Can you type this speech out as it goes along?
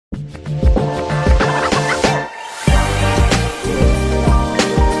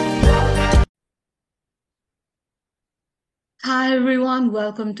Hi everyone,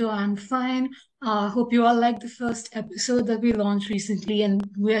 welcome to I'm Fine. Hope you all liked the first episode that we launched recently, and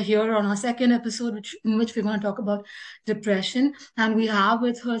we are here on our second episode, in which we're going to talk about depression. And we have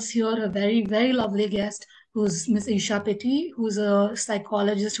with us here a very, very lovely guest, who's Miss Isha Pitti, who's a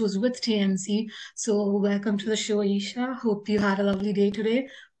psychologist who's with TMC. So welcome to the show, Isha. Hope you had a lovely day today.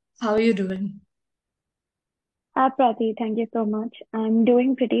 How are you doing? Hi, Prati. Thank you so much. I'm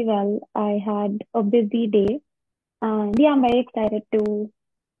doing pretty well. I had a busy day, and yeah, I'm very excited to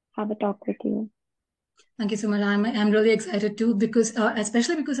have a talk with you. Thank you so much. I'm really excited too because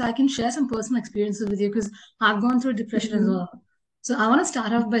especially because I can share some personal experiences with you because I've gone through depression as Mm-hmm. well. So I want to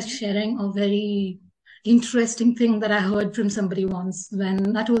start off by sharing a very interesting thing that I heard from somebody once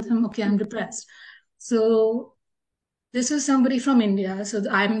when I told them, okay, I'm depressed. So this was somebody from India. So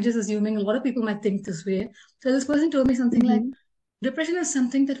I'm just assuming a lot of people might think this way. So this person told me something like, Mm-hmm. depression is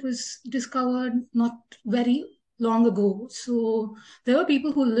something that was discovered not very long ago. So there were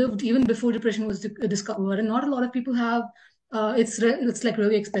people who lived even before depression was discovered, and not a lot of people have. It's like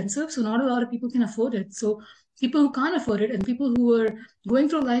really expensive, so not a lot of people can afford it. So people who can't afford it and people who were going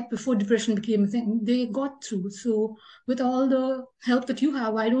through life before depression became a thing, they got through. So with all the help that you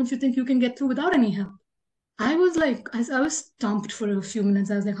have, why don't you think you can get through without any help? I was like, I was stumped for a few minutes.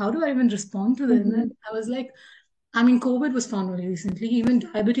 I was like, how do I even respond to this? And Mm-hmm. then I was like, I mean, COVID was found very recently. Even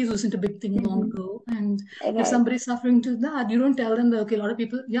diabetes wasn't a big thing long Mm-hmm. ago. And if Right. somebody's suffering to that, you don't tell them that, okay, a lot of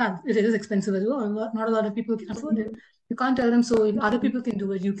people, yeah, it is expensive as well. Not a lot of people can afford it. Mm-hmm. You can't tell them, so if other people can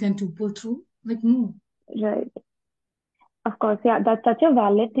do it, you can too, pull through. Like, no. Right. Of course, yeah, that's such a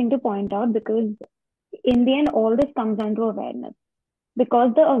valid thing to point out because in the end, all this comes down to awareness.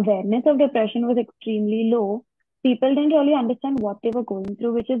 Because the awareness of depression was extremely low, people didn't really understand what they were going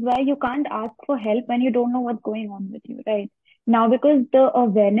through, which is why you can't ask for help when you don't know what's going on with you, right? Now, because the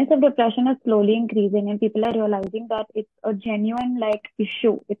awareness of depression is slowly increasing and people are realizing that it's a genuine like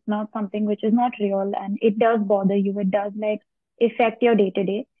issue. It's not something which is not real and it does bother you. It does like affect your day to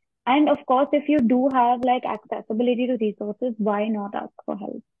day. And of course, if you do have like accessibility to resources, why not ask for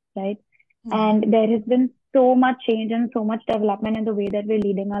help, right? Yeah. And there has been so much change and so much development in the way that we're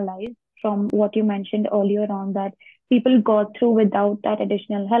leading our lives from what you mentioned earlier on that people got through without that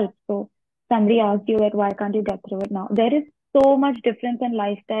additional help. So somebody asked you like, why can't you get through it now? There is so much difference in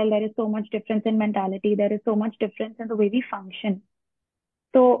lifestyle. There is so much difference in mentality. There is so much difference in the way we function.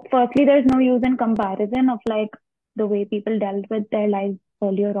 So firstly, there's no use in comparison of like the way people dealt with their lives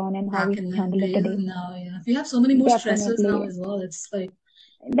earlier on and how Back we in the handle it days today. and now, yeah. We have so many more stressors now Definitely. as well. It's like,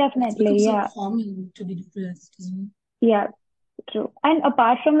 it's become Definitely. so Yeah. common to be depressed. Yeah. True. And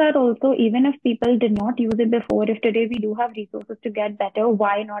apart from that, also, even if people did not use it before, if today we do have resources to get better,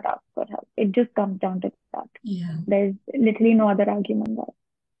 why not ask for help? It just comes down to that. Yeah. There's literally no other argument there.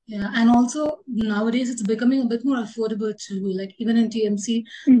 Yeah, and also nowadays it's becoming a bit more affordable too. Like even in TMC,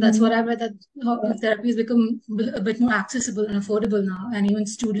 that's what Mm-hmm. I've read that Yeah. therapy has become a bit more accessible and affordable now, and even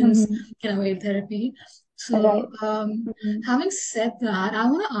students Mm-hmm. can avail therapy. Right. So, Mm-hmm. having said that, I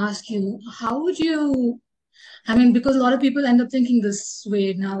want to ask you, how would you? I mean, because a lot of people end up thinking this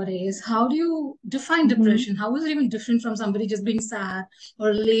way nowadays. How do you define Mm-hmm. depression? How is it even different from somebody just being sad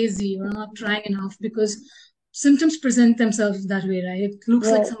or lazy or not trying enough? Because symptoms present themselves that way, right? It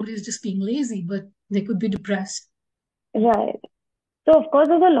looks like Right. somebody is just being lazy, but they could be depressed. Right. So of course,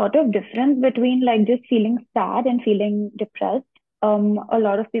 there's a lot of difference between like just feeling sad and feeling depressed. A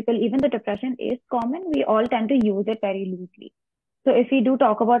lot of people, even the depression is common, we all tend to use it very loosely. So if we do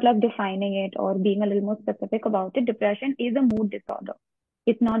talk about like defining it or being a little more specific about it, depression is a mood disorder.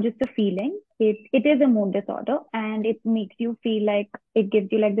 It's not just a feeling. It is a mood disorder and it makes you feel like it gives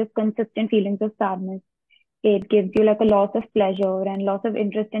you like this consistent feelings of sadness. It gives you like a loss of pleasure and loss of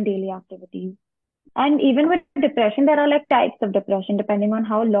interest in daily activities. And even with depression, there are like types of depression depending on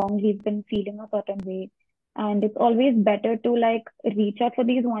how long we've been feeling a certain way. And it's always better to like reach out for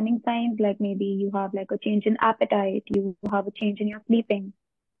these warning signs, like maybe you have like a change in appetite, you have a change in your sleeping,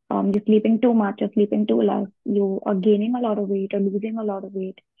 you're sleeping too much or sleeping too less, you are gaining a lot of weight or losing a lot of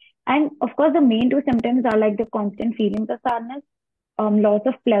weight. And of course, the main two symptoms are like the constant feelings of sadness, loss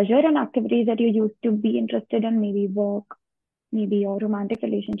of pleasure in activities that you used to be interested in, maybe work, maybe your romantic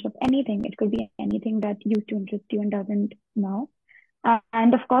relationship, anything. It could be anything that used to interest you and doesn't now.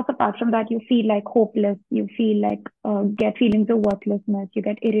 And of course, apart from that, you feel like hopeless. You feel like get feelings of worthlessness. You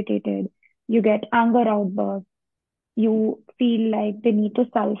get irritated. You get anger outbursts. You feel like the need to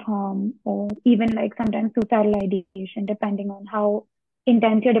self-harm or even like sometimes suicidal ideation, depending on how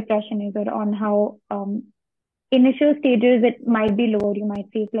intense your depression is or on how initial stages it might be lower. You might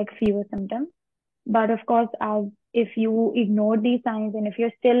face like fewer symptoms. But of course, as if you ignore these signs and if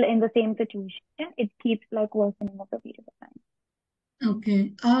you're still in the same situation, it keeps like worsening over a period of time.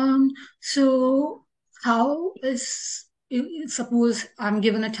 Okay. So how is, suppose I'm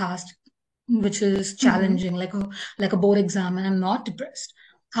given a task which is Mm-hmm. challenging, like a board exam, and I'm not depressed.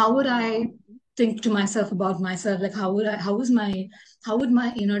 How would I think to myself about myself? Like how would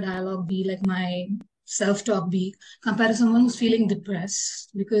my inner dialogue be, like my self-talk be compared to someone who's feeling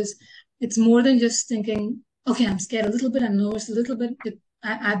depressed? Because it's more than just thinking, okay, I'm scared a little bit, I'm nervous a little bit.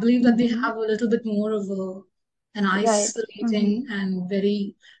 I believe that they Mm-hmm. have a little bit more of an Right. Mm-hmm. isolating and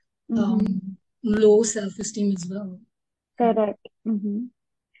very Mm-hmm. low self-esteem as well. Correct. Mm-hmm.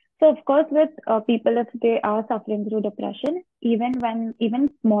 So of course, with people, if they are suffering through depression, even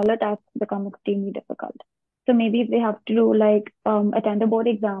smaller tasks become extremely difficult. So maybe if they have to do like attend a board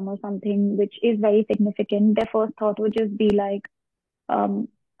exam or something, which is very significant, their first thought would just be like, um,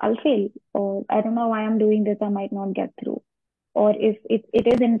 I'll fail, or I don't know why I'm doing this, I might not get through. Or if it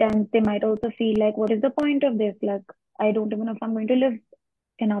is intense, they might also feel like, what is the point of this? Like, I don't even know if I'm going to live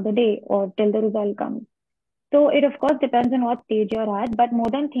another day or till the result comes. So it of course depends on what stage you're at, but more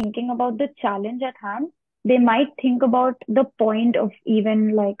than thinking about the challenge at hand, they might think about the point of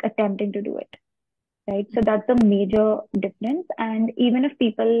even like attempting to do it, right? So that's a major difference. And even if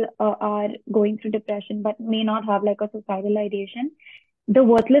people are going through depression but may not have like a suicidal ideation, the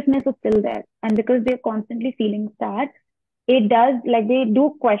worthlessness is still there. And because they're constantly feeling sad, it does like they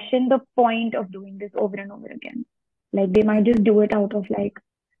do question the point of doing this over and over again. Like they might just do it out of like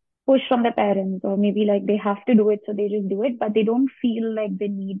push from the parents, or maybe like they have to do it, so they just do it, but they don't feel like they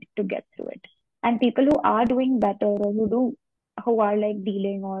need to get through it. And people who are doing better, or who are like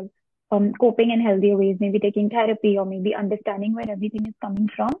dealing or coping in healthier ways, maybe taking therapy or maybe understanding where everything is coming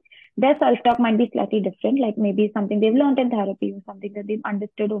from, their self-talk might be slightly different. Like maybe something they've learned in therapy or something that they've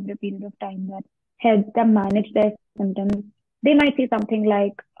understood over a period of time that helps them manage their symptoms. They might see something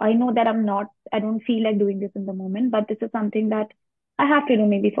like, I know that I don't feel like doing this in the moment, but this is something that I have to do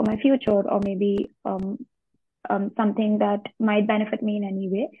maybe for my future, or maybe something that might benefit me in any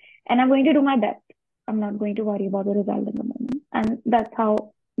way. And I'm going to do my best. I'm not going to worry about the result in the moment. And that's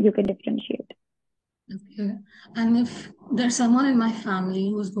how you can differentiate. Okay. And if there's someone in my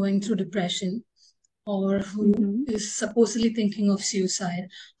family who's going through depression or who Mm-hmm. is supposedly thinking of suicide,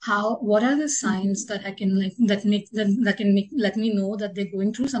 what are the signs Mm-hmm. that I can like that can make let me know that they're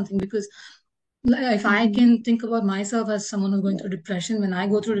going through something? Because like, if I Mm-hmm. can think about myself as someone who's going Yes. through depression, when I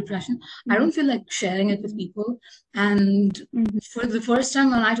go through depression, I Mm-hmm. don't feel like sharing it with Mm-hmm. people. And Mm-hmm. for the first time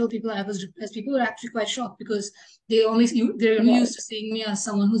when I told people I was depressed, people were actually quite shocked because they're only used Right. to seeing me as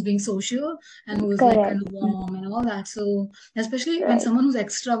someone who's being social and who is like kind Correct. of Mm-hmm. warm and all that. So especially when Right. someone who's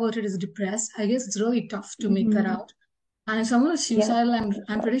extroverted is depressed, I guess it's really tough to make that Mm-hmm. out. And if someone is Yes, suicidal, for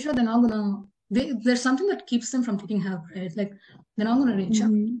I'm sure. pretty sure they're not gonna there's something that keeps them from taking help, right? Like they're not gonna reach out.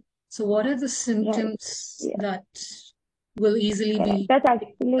 Mm-hmm. So what are the Right. symptoms Yeah. that will easily Correct. be That's picked up?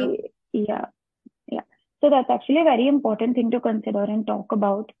 actually, yeah. Yeah. So that's actually a very important thing to consider and talk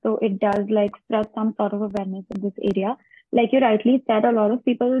about. So it does like spread some sort of awareness in this area. Like you rightly said, a lot of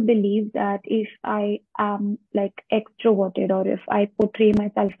people believe that if I am like extroverted, or if I portray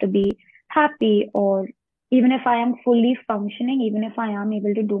myself to be happy, or even if I am fully functioning, even if I am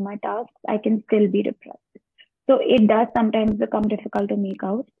able to do my tasks, I can still be depressed. So it does sometimes become difficult to make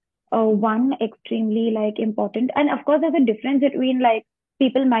out. One extremely like important, and of course, there's a difference between like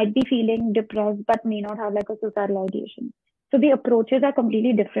people might be feeling depressed but may not have like a suicidal ideation. So the approaches are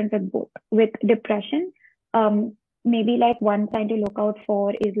completely different with both. With depression, maybe like one sign to look out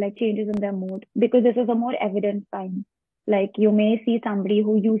for is like changes in their mood, because this is a more evident sign. Like you may see somebody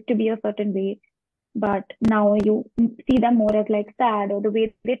who used to be a certain way, but now you see them more as like sad, or the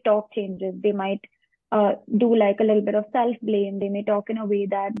way they talk changes. They might do like a little bit of self blame. They may talk in a way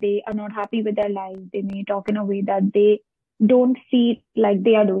that they are not happy with their lives. They may talk in a way that they don't feel like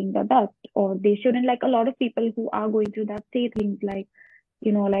they are doing their best, or they shouldn't. Like a lot of people who are going through that say things like,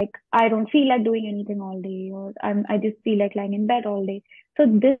 like I don't feel like doing anything all day, or I just feel like lying in bed all day. So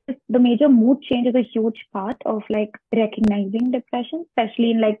the major mood change is a huge part of like recognizing depression,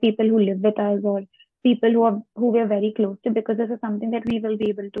 especially in like people who live with us, or people who we're very close to, because this is something that we will be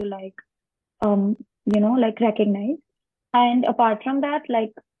able to like um like recognize. And apart from that,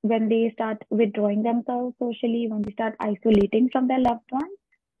 like when they start withdrawing themselves socially, when they start isolating from their loved ones,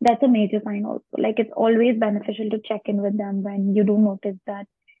 that's a major sign also. Like it's always beneficial to check in with them when you do notice that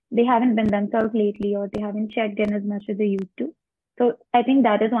they haven't been themselves lately, or they haven't checked in as much as they used to. So I think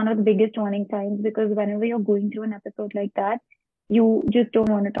that is one of the biggest warning signs, because whenever you're going through an episode like that, you just don't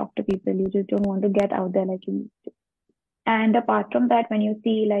want to talk to people. You just don't want to get out there like you used to. And apart from that, when you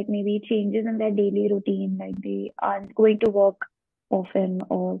see like maybe changes in their daily routine, like they aren't going to work often,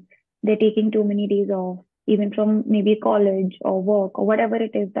 or they're taking too many days off, even from maybe college or work or whatever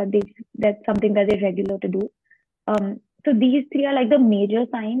it is that's something that they're regular to do. So these three are like the major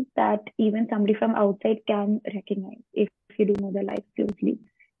signs that even somebody from outside can recognize if you do know their life closely.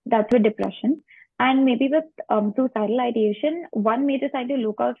 That's with depression. And maybe with suicidal ideation, one major sign to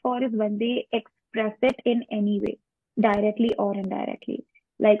look out for is when they express it in any way, directly or indirectly.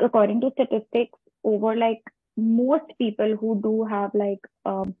 Like according to statistics, over like most people who do have like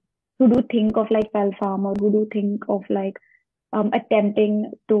who do think of like self-harm or who do think of like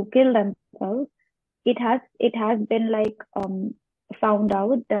attempting to kill themselves, it has been like found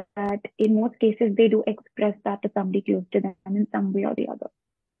out that in most cases they do express that to somebody close to them in some way or the other.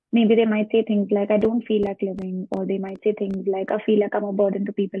 Maybe they might say things like, I don't feel like living, or they might say things like, I feel like I'm a burden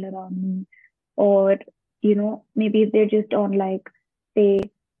to people around me, or maybe if they're just on like, say,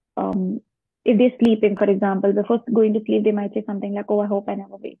 um if they're sleeping, for example, before going to sleep, they might say something like, oh, I hope I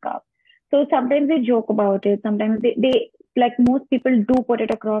never wake up. So sometimes they joke about it, sometimes they like most people do put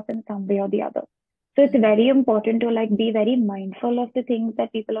it across in some way or the other. So it's very important to like be very mindful of the things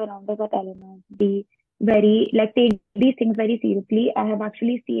that people around us are telling us. Be very like take these things very seriously. I have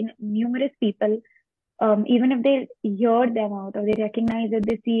actually seen numerous people, even if they hear them out or they recognize it,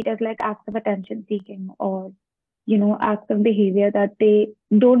 they see it as like acts of attention seeking or acts of behavior that they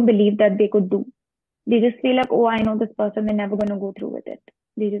don't believe that they could do. They just feel like, oh, I know this person, they're never gonna go through with it.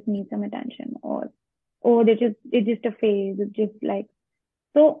 They just need some attention, or oh, it's just a phase. It's just like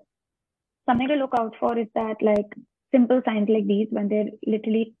so. Something to look out for is that like simple signs like these when they're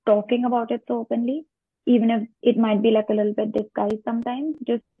literally talking about it so openly, even if it might be like a little bit disguised sometimes,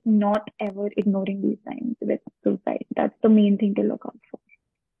 just not ever ignoring these signs with suicide. That's the main thing to look out for.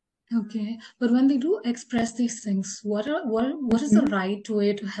 Okay, but when they do express these things, what is the Mm-hmm. right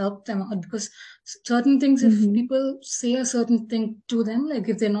way to help them out? Because certain things, if Mm-hmm. people say a certain thing to them, like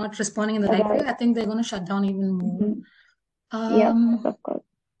if they're not responding in the right way, Right. I think they're going to shut down even more. Mm-hmm. Yes, Um, of course.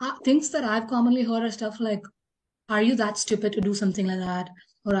 things that I've commonly heard are stuff like, "Are you that stupid to do something like that?"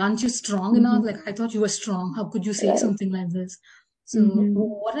 Or "Aren't you strong enough? Like Mm-hmm. I thought you were strong. How could you say Right. something like this?" So, Mm-hmm.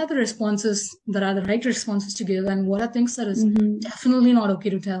 what are the responses that are the right responses to give, and what are things that is Mm-hmm. definitely not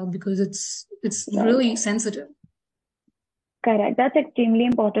okay to tell because it's Right. really sensitive? Correct. That's extremely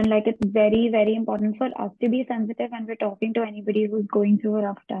important. Like it's very, very important for us to be sensitive when we're talking to anybody who's going through a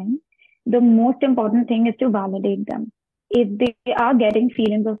rough time. The most important thing is to validate them. If they are getting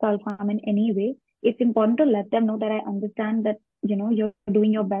feelings of self-harm in any way, it's important to let them know that I understand that, you're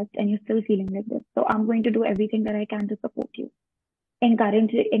doing your best and you're still feeling like this. So I'm going to do everything that I can to support you.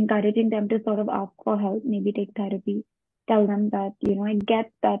 Encouraging them to sort of ask for help, maybe take therapy, tell them that, I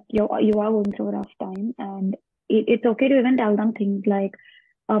get that you are going through a rough time, and it's okay to even tell them things like,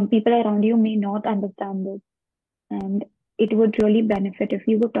 people around you may not understand this, and it would really benefit if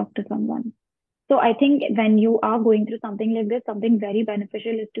you would talk to someone. So I think when you are going through something like this, something very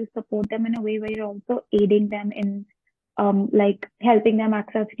beneficial is to support them in a way where you're also aiding them in like helping them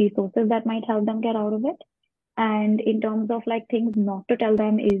access resources that might help them get out of it. And in terms of like things not to tell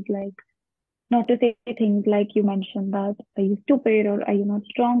them is like not to say things like you mentioned that are you stupid or are you not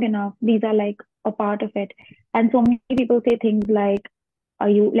strong enough? These are like a part of it. And so many people say things like, are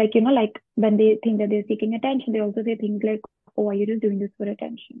you like, like when they think that they're seeking attention, they also say things like, oh, are you just doing this for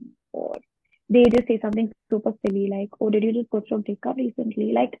attention? Or they just say something super silly like, oh, did you just go through a breakup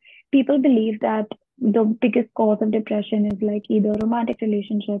recently? Like people believe that the biggest cause of depression is like either romantic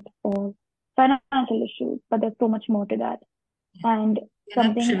relationships or financial issues, but there's so much more to that. And You're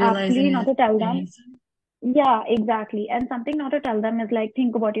not something actually trivializing not to tell them. things. Yeah, exactly. And something not to tell them is like,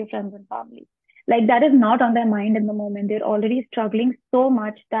 think about your friends and family. Like that is not on their mind in the moment. They're already struggling so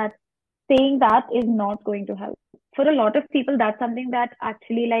much that saying that is not going to help. For a lot of people, that's something that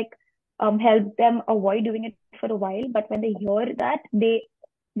actually like helps them avoid doing it for a while. But when they hear that,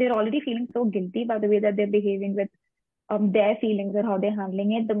 they're already feeling so guilty by the way that they're behaving with their feelings or how they're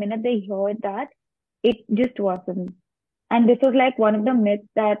handling it. The minute they hear that, it just worsens. And this was like one of the myths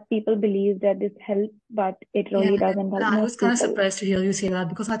that people believe that this helps, but it Yeah, really doesn't help I most was kind of people. surprised to hear you say that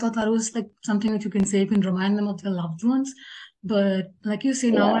because I thought that was like something that you can say, you can remind them of their loved ones. But like you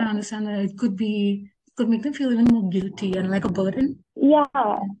say, now I Yeah. understand that it could make them feel even more guilty and like a burden.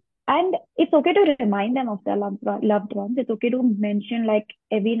 Yeah. And it's okay to remind them of their loved ones. It's okay to mention like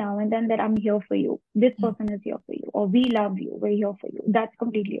every now and then that I'm here for you. This Yeah. person is here for you, or we love you. We're here for you. That's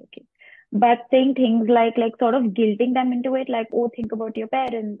completely okay. But saying things like sort of guilting them into it, like, oh, think about your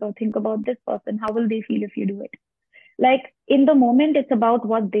parents or think about this person. How will they feel if you do it? Like in the moment, it's about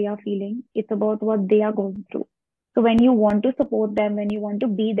what they are feeling. It's about what they are going through. So when you want to support them, when you want to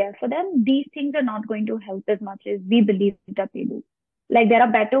be there for them, these things are not going to help as much as we believe that they do. Like there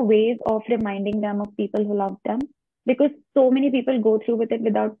are better ways of reminding them of people who love them, because so many people go through with it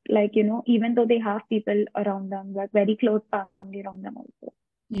without, like, even though they have people around them, like very close family around them also.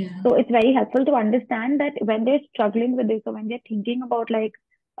 Yeah. So it's very helpful to understand that when they're struggling with this, or when they're thinking about like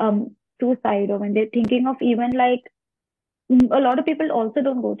suicide, or when they're thinking of even like, a lot of people also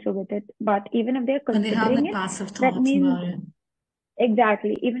don't go through with it, but even if they're And they have considering like it, passive that thoughts means, about it.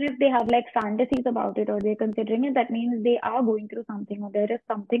 exactly, even if they have like fantasies about it, or they're considering it, that means they are going through something, or there is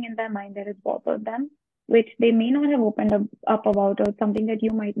something in their mind that has bothered them, which they may not have opened up about, or something that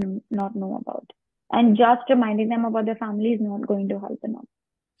you might not know about. And just reminding them about their family is not going to help enough.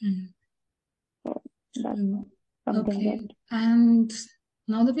 Mm. So that's True. something that, Okay. And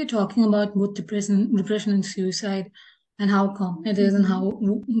now that we're talking about both depression and suicide, and how common it is, and hmm how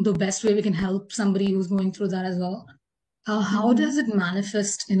the best way we can help somebody who's going through that as well. How hmm does it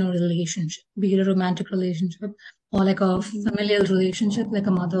manifest in a relationship, be it a romantic relationship or like a hmm familial relationship, like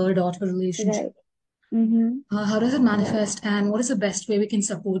a mother-daughter relationship? right. hmm How does it right. manifest, and what is the best way we can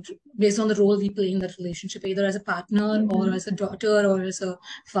support based on the role we play in that relationship, either as a partner or hmm as a daughter or as a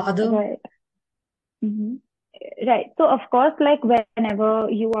father? right. hmm Right. So of course, like whenever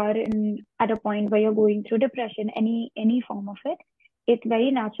you are in at a point where you're going through depression, any form of it, it's very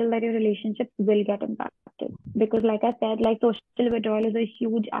natural that your relationships will get impacted. Because like I said, like social withdrawal is a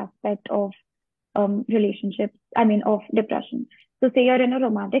huge aspect of relationships, I mean of depression. So say you're in a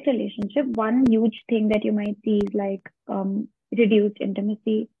romantic relationship, one huge thing that you might see is like reduced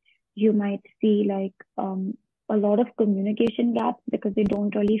intimacy. You might see like a lot of communication gaps, because they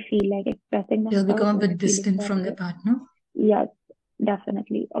don't really feel like expressing They'll themselves become a or bit their feelings distant are from their there. partner. Yes,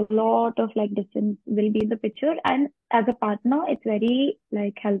 definitely. A lot of like distance will be in the picture. And as a partner, it's very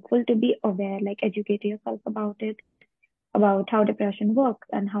like helpful to be aware, like educate yourself about it, about how depression works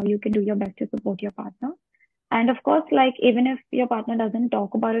and how you can do your best to support your partner. And of course, like even if your partner doesn't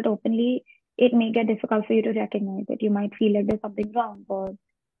talk about it openly, it may get difficult for you to recognize it. You might feel like there's something wrong, or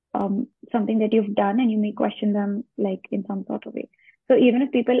something that you've done, and you may question them like in some sort of way. So even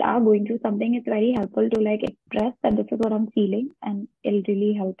if people are going through something, it's very helpful to like express that this is what I'm feeling, and it'll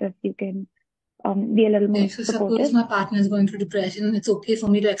really help if you can be a little Okay, more so suppose supportive. my partner is going through depression, it's okay for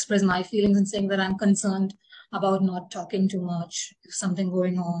me to express my feelings and saying that I'm concerned about not talking too much, if something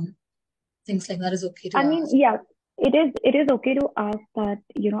going on, things like that is okay to I mean, ask. yes, it is okay to ask that,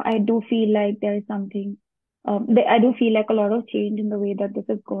 I do feel like there is something, I do feel like a lot of change in the way that this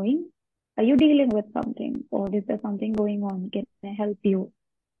is going. Are you dealing with something, or is there something going on? Can I help you?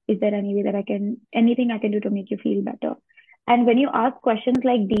 Is there any way that anything I can do to make you feel better? And when you ask questions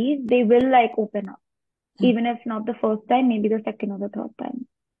like these, they will like open up, Mm. even if not the first time, maybe the second or the third time.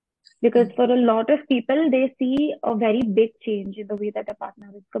 Because Okay. for a lot of people, they see a very big change in the way that a partner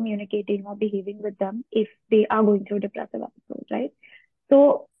is communicating or behaving with them if they are going through depressive episodes, right?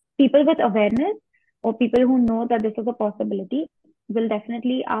 So people with awareness, or people who know that this is a possibility, will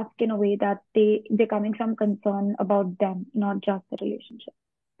definitely ask in a way that they're coming from concern about them, not just the relationship.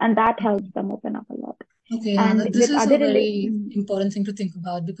 And that helps them open up a lot. Okay, yeah, And this with is a other very important thing to think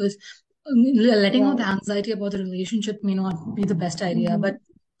about, because letting out the right, anxiety about the relationship may not be the best idea, hmm but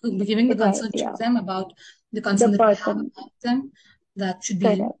giving the right, concern to yeah, them about the the concern that we have person, about them, that should be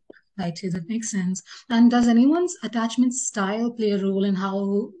correct. right. Yeah, that makes sense. And does anyone's attachment style play a role in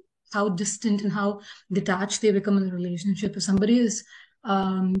how distant and how detached they become in a relationship? If somebody is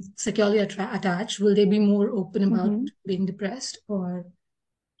securely attached, will they be more open about hmm being depressed, or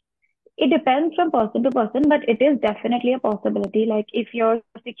It depends from person to person, but it is definitely a possibility. Like if you're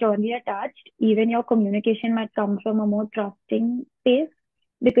securely attached, even your communication might come from a more trusting space.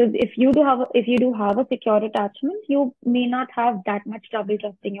 Because if you do have a secure attachment, you may not have that much trouble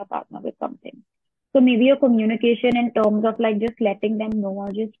trusting your partner with something. So maybe your communication in terms of like just letting them know,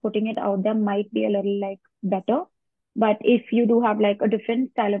 or just putting it out there, might be a little like better. But if you do have like a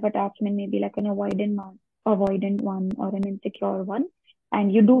different style of attachment, maybe like an avoidant one or an insecure one,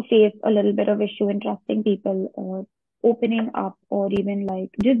 and you do face a little bit of issue in trusting people, or opening up, or even like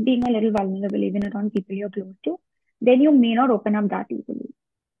just being a little vulnerable even around people you're close to, then you may not open up that easily.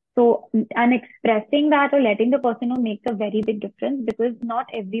 So, and expressing that or letting the person know makes a very big difference, because not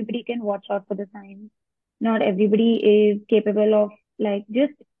everybody can watch out for the signs. Not everybody is capable of like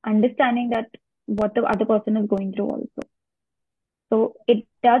just understanding that what the other person is going through also. So it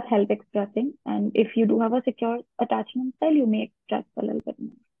does help expressing. And if you do have a secure attachment style, you may express a little bit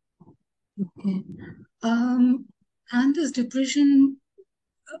more. okay? Um, and this depression,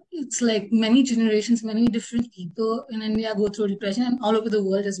 it's like many generations, many different people in India go through depression, and all over the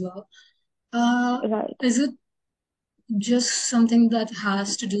world as well. Uh, Right. is it just something that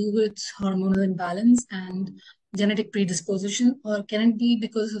has to do with hormonal imbalance and genetic predisposition, or can it be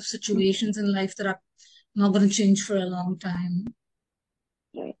because of situations in life that are not going to change for a long time?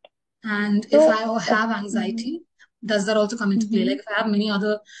 Right. And if I So, have mhm, anxiety, does that also come into play? Like mhm, if I have many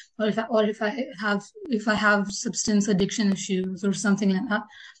other, or if I have substance addiction issues or something like that,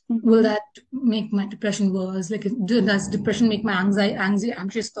 will mhm, that make my depression worse? Like, does depression make my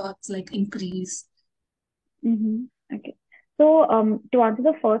anxious thoughts like increase? okay. So, to answer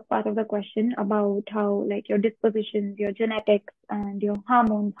the first part of the question about how like your dispositions, your genetics, and your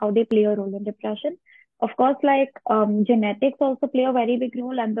hormones, how they play a role in depression, of course, like genetics also play a very big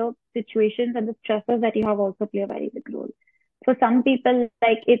role, and the situations and the stresses that you have also play a very big role. For some people,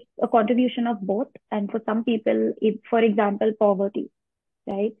 like it's a contribution of both, and for some people, for example, poverty,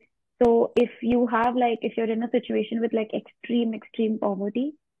 right? So if you have like if you're in a situation with like extreme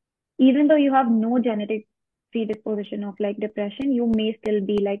poverty, even though you have no genetic predisposition of like depression, you may still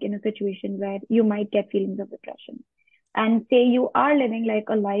be like in a situation where you might get feelings of depression. And say you are living like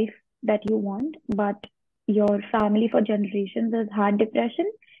a life that you want, but your family for generations has had depression,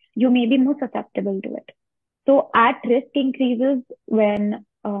 you may be more susceptible to it. So at risk increases when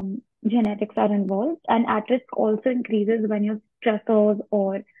genetics are involved, and at risk also increases when your stressors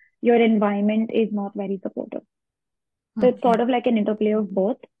or your environment is not very supportive. So it's Okay. sort of like an interplay of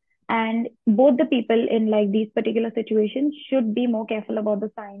both. And both the people in like these particular situations should be more careful about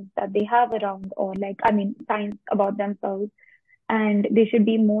the signs that they have around, or like, I mean, signs about themselves. And they should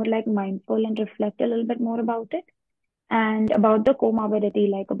be more like mindful and reflect a little bit more about it. And about the comorbidity,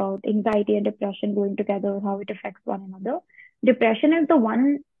 like about anxiety and depression going together, how it affects one another. Depression is the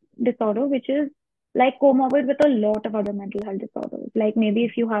one disorder which is like comorbid with a lot of other mental health disorders. Like maybe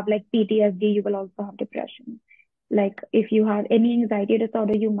if you have like PTSD, you will also have depression. Like if you have any anxiety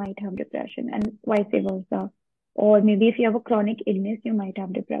disorder, you might have depression, and vice versa. Or maybe if you have a chronic illness, you might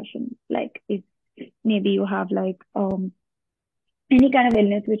have depression. Like if maybe you have like any kind of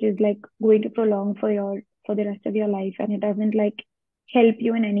illness which is like going to prolong for the rest of your life, and it doesn't like help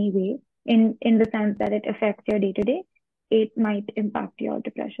you in any way in the sense that it affects your day to day, it might impact your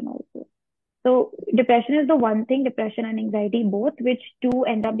depression also. So depression is the one thing, depression and anxiety both, which do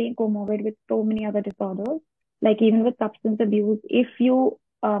end up being comorbid with so many other disorders, like even with substance abuse. If you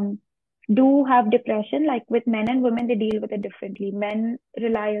do have depression, like with men and women, they deal with it differently. Men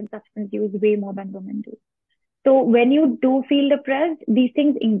rely on substance use way more than women do. So when you do feel depressed, these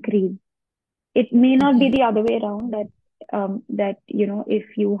things increase. It may not be Okay. the other way around, that you know, if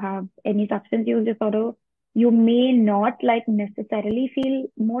you have any substance use disorder, you may not like necessarily feel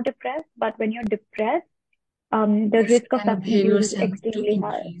more depressed, but when you're depressed, the Those risk of kind of substance use behaviors is tend to extremely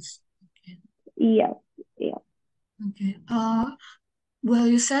high. increase. Okay. Yeah, yeah. Okay. Well,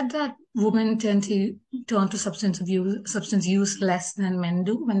 you said that women tend to turn to substance use less than men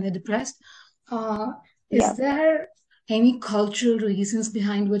do when they're depressed. Uh, Yeah. is there any cultural reasons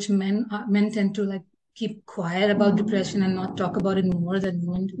behind which men tend to like keep quiet about depression and not talk about it more than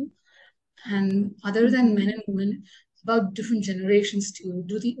women do? And other than men Hmm. and women, about different generations too.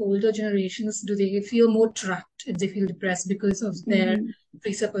 Do the older generations, do they feel more trapped if they feel depressed because of their Hmm.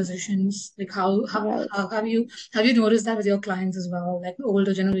 presuppositions? Like Right. how have you noticed that with your clients as well, like the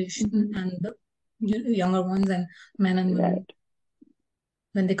older generation Hmm. and the younger ones and men and women Right.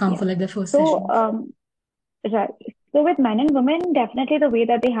 when they come Yeah. for like their first So, sessions? right. So with men and women, definitely the way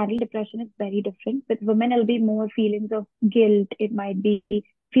that they handle depression is very different. With women, it'll be more feelings of guilt. It might be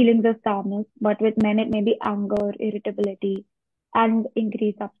feelings of sadness. But with men, it may be anger, irritability, and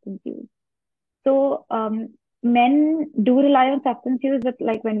increased substance use. So men do rely on substance use, but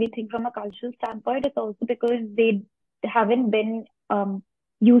like when we think from a cultural standpoint, it's also because they haven't been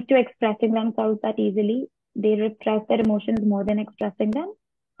used to expressing themselves that easily. They repress their emotions more than expressing them,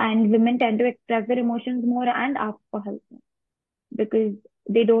 and women tend to express their emotions more and ask for help because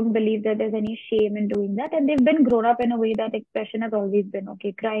they don't believe that there's any shame in doing that, and they've been grown up in a way that expression has always been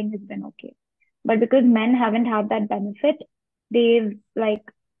okay, crying has been okay. But because men haven't had that benefit, they've like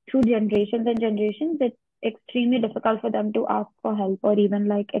through generations and generations, it's extremely difficult for them to ask for help or even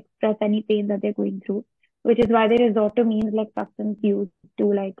like express any pain that they're going through, which is why they resort to means like substance use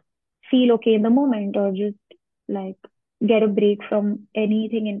to like feel okay in the moment or just like get a break from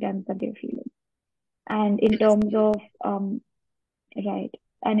anything intense that they're feeling. And in terms of right.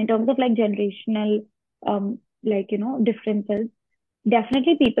 And in terms of like generational, like, you know, differences,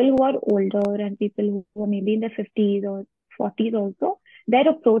 definitely people who are older and people who are maybe in their 50s or 40s also, their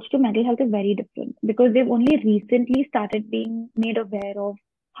approach to mental health is very different because they've only recently started being made aware of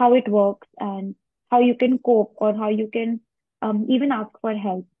how it works and how you can cope or how you can even ask for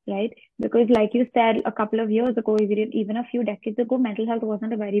help. right? Because like you said, a couple of years ago, even a few decades ago, mental health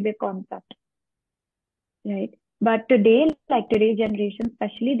wasn't a very big concept, right? But today, like today's generation,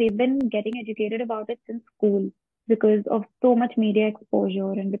 especially, they've been getting educated about it since school because of so much media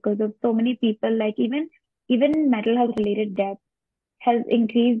exposure and because of so many people, like even mental health related deaths has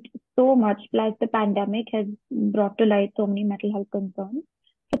increased so much. Plus, the pandemic has brought to light so many mental health concerns.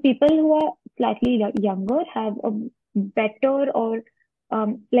 So people who are slightly younger have a better or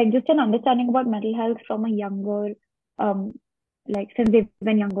like just an understanding about mental health from a younger um, like since they've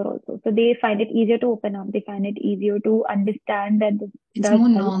been younger also. So they find it easier to open up. They find it easier to understand that this It's does more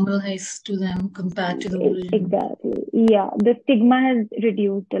help. normalized to them compared to the older generation. Exactly. Yeah, the stigma has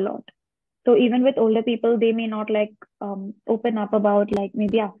reduced a lot. So even with older people, they may not like open up about like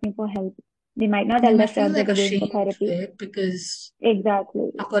maybe asking for help. They might not They tell their might feel friends that like they're going for ashamed therapy. of it because,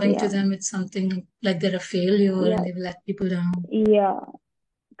 Exactly. according to Yeah. them, it's something like they're a failure and Yeah. they've let people down. Yeah.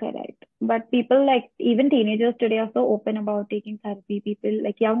 Correct. But people like even teenagers today are so open about taking therapy. People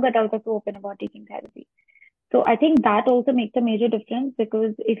like young adults are so open about taking therapy. So I think that also makes a major difference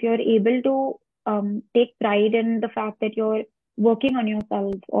because if you're able to take pride in the fact that you're working on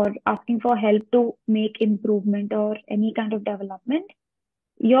yourself or asking for help to make improvement or any kind of development,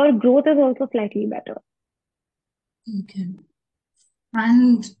 your growth is also slightly better. Okay.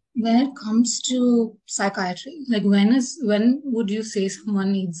 And when it comes to psychiatry, like when would you say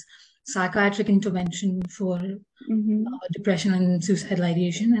someone needs psychiatric intervention for depression and suicidal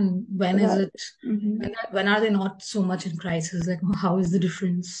ideation, and when is Right. it hmm when are they not so much in crisis? Like how is the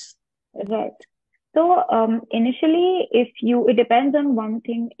difference? Right. So initially, it depends on one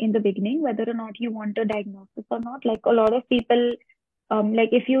thing in the beginning, whether or not you want a diagnosis or not. Like a lot of people, like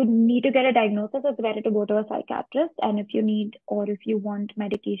if you need to get a diagnosis, it's better to go to a psychiatrist. And if you need or if you want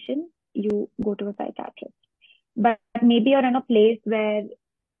medication, you go to a psychiatrist. But maybe you're in a place where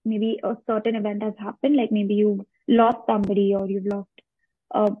maybe a certain event has happened, like maybe you've lost somebody or you've lost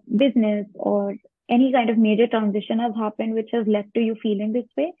a business or any kind of major transition has happened which has led to you feeling this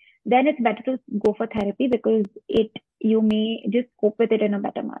way, then it's better to go for therapy because it you may just cope with it in a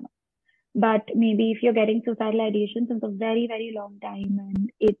better manner. But maybe if you're getting suicidal ideation since a very, very long time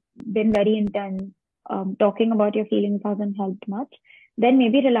and it's been very intense, talking about your feelings hasn't helped much, then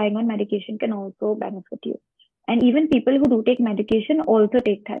maybe relying on medication can also benefit you. And even people who do take medication also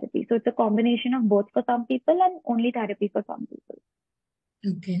take therapy. So it's a combination of both for some people and only therapy for some people.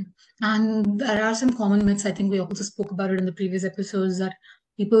 Okay. And there are some common myths. I think we also spoke about it in the previous episodes that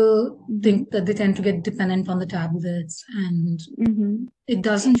people Mm-hmm. think that they tend to get dependent on the tablets, and Mm-hmm. it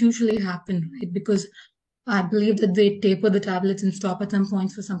doesn't usually happen, right? Because I believe that they taper the tablets and stop at some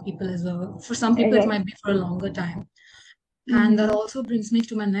points for some people as well. For some people, it Right. might be for a longer time. And that Mm-hmm. also brings me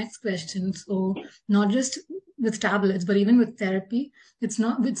to my next question. So, not just with tablets, but even with therapy, it's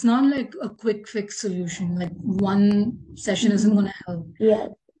not like a quick fix solution. Like one session isn't Mm-hmm. going to help. Yes.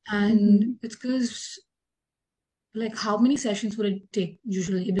 And Mm-hmm. it's because, like, how many sessions would it take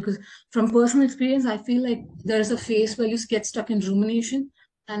usually? Because from personal experience, I feel like there's a phase where you get stuck in rumination,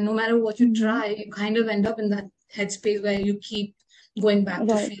 and no matter what you Mm-hmm. try, you kind of end up in that headspace where you keep going back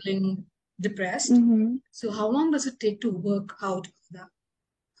to Right. feeling depressed. Mm-hmm. So, how long does it take to work out of that?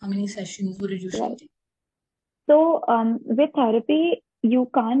 How many sessions would it usually Right. take? So, with therapy, you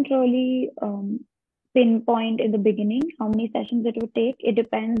can't really pinpoint in the beginning how many sessions it would take. It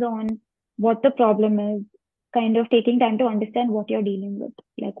depends on what the problem is, kind of taking time to understand what you're dealing with,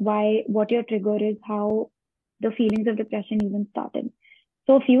 like why, what your trigger is, how the feelings of depression even started.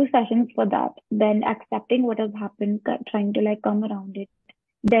 So, a few sessions for that, then accepting what has happened, trying to like come around it,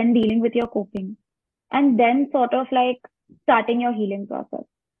 then dealing with your coping, and then sort of like starting your healing process.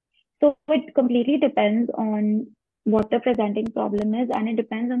 So it completely depends on what the presenting problem is, and it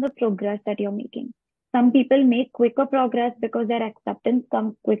depends on the progress that you're making. Some people make quicker progress because their acceptance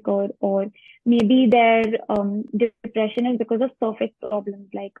comes quicker, or maybe their depression is because of surface problems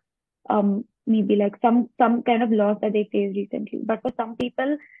like maybe like some kind of loss that they faced recently. But for some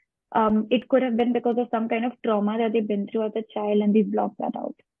people, it could have been because of some kind of trauma that they've been through as a child and they've blocked that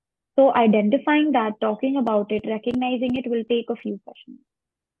out. So identifying that, talking about it, recognizing it will take a few sessions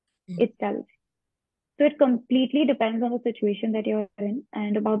Mm. itself. So it completely depends on the situation that you're in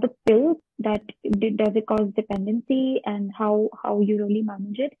and about the pills that does it cause dependency and how you really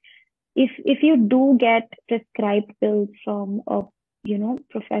manage it. If you do get prescribed pills from a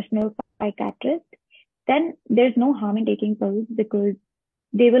professional psychiatrist, then there's no harm in taking pills because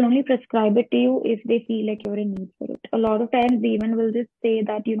they will only prescribe it to you if they feel like you're in need for it. A lot of times they even will just say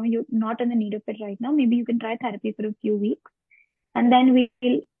that you're not in the need of it right now. Maybe you can try therapy for a few weeks and then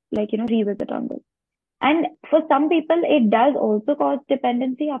we'll revisit on this. And for some people, it does also cause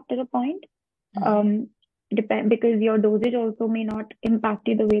dependency after a point. Mhm. Because your dosage also may not impact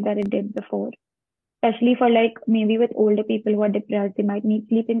you the way that it did before. Especially for like maybe with older people who are depressed, they might need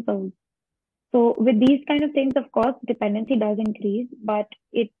sleeping pills. So with these kind of things, of course, dependency does increase, but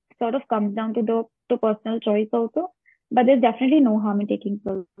it sort of comes down to the personal choice also. But there's definitely no harm in taking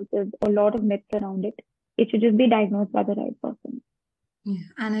pills. There's a lot of myths around it. It should just be diagnosed by the right person. Yeah.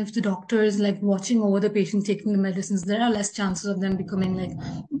 And if the doctor is like watching over the patient taking the medicines, there are less chances of them becoming like,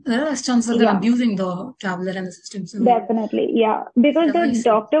 there are less chances of them Yeah, abusing the tablet and the system. So definitely. Yeah, because definitely the safe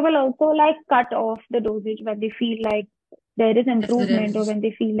doctor will also like cut off the dosage when they feel like there is if there improvement or is when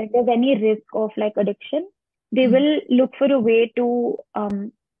they feel like there's any risk of like addiction. They mm, will look for a way to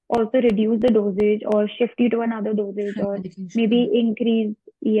also reduce the dosage or shift you to another dosage or maybe medication. increase.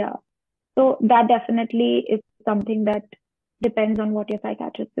 Yeah. So that definitely is something that depends on what your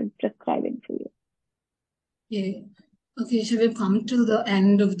psychiatrist is prescribing for you. Yeah. Okay, so we've come to the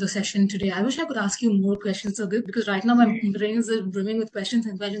end of the session today. I wish I could ask you more questions, so good, because right now my brain is brimming with questions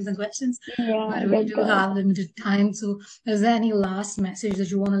and questions and questions, Yeah, but I we get do that. have limited time. So, is there any last message that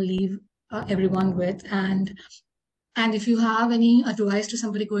you want to leave everyone with? And if you have any advice to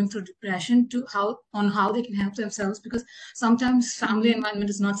somebody going through depression, to how they can help themselves, because sometimes family Mhm. environment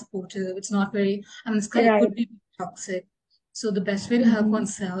is not supportive. It's not very. I mean, it Right. could be toxic. So the best way to help Hmm.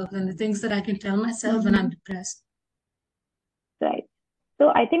 oneself and the things that I can tell myself when I'm Hmm. depressed. Right. So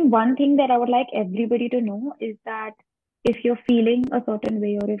I think one thing that I would like everybody to know is that if you're feeling a certain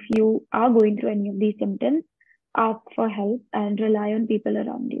way or if you are going through any of these symptoms, ask for help and rely on people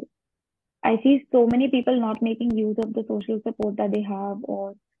around you. I see so many people not making use of the social support that they have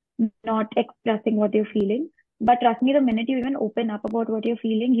or not expressing what they're feeling. But trust me, the minute you even open up about what you're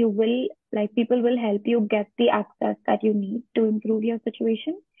feeling, you will, like, people will help you get the access that you need to improve your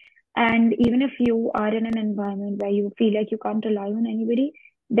situation. And even if you are in an environment where you feel like you can't rely on anybody,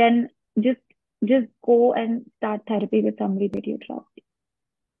 then just just go and start therapy with somebody that you trust.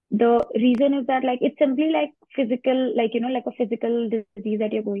 The reason is that like it's simply like physical, like like a physical disease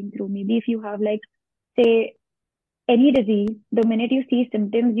that you're going through. Maybe if you have like say any disease, the minute you see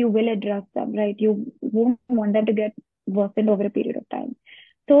symptoms, you will address them, right? You won't want them to get worsened over a period of time.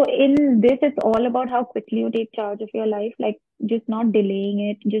 So in this, it's all about how quickly you take charge of your life, like just not delaying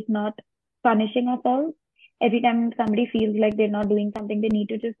it, just not punishing ourselves. Every time somebody feels like they're not doing something, they need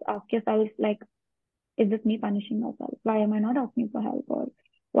to just ask yourself, like, is this me punishing myself? Why am I not asking for help? Or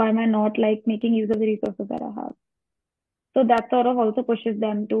why am I not like making use of the resources that I have? So that sort of also pushes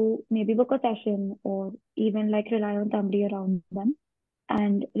them to maybe book a session or even like rely on somebody around them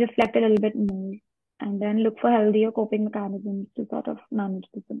and reflect a little bit more and then look for healthier coping mechanisms to sort of manage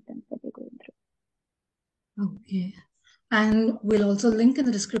the symptoms that they're going Okay. And we'll also link in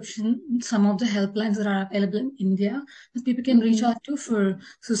the description some of the helplines that are available in India that people can through. reach out to for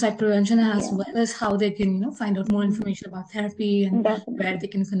suicide prevention, as Yeah, well as how they can, find out more information about therapy and where definitely. they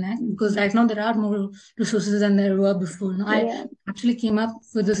can connect. Because right now there are more resources than there were before. I Yeah. actually came up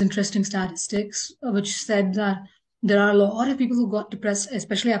with this interesting statistics, which said that there are a lot of people who got depressed,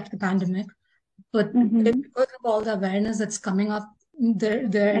 especially after the pandemic. But Mm-hmm. because of all the awareness that's coming up,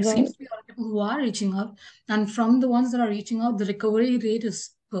 there seems Right. to be a lot of people who are reaching out, and from the ones that are reaching out, the recovery rate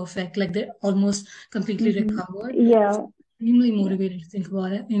is perfect. Like they're almost completely Mm-hmm. recovered. Yeah. Extremely Yeah. motivated to think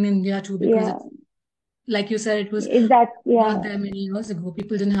about it in India too, because Yeah. it's like you said, it was Exactly. not Yeah. there many years ago.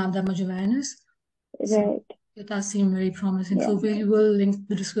 People didn't have that much awareness, so Right. it does seem very promising. Yeah. So we will link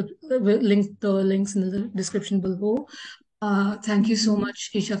the we'll link the links in the description below. Thank you so Mm-hmm. much,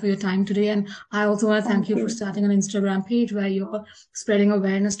 Isha, for your time today. And I also want to thank Thank you for you. starting an Instagram page where you're spreading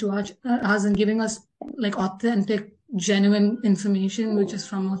awareness to us and giving us like authentic, genuine information, which is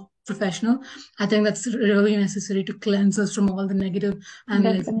from a professional. I think that's really necessary to cleanse us from all the negative and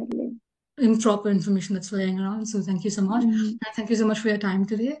like Definitely. improper information that's flying around. So thank you so much. Mm-hmm. And thank you so much for your time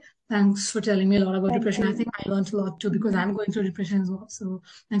today. Thanks for telling me a lot about Thank depression. I you. think I learned a lot too because Mm-hmm. I'm going through depression as well. So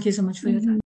thank you so much for your time. Mm-hmm.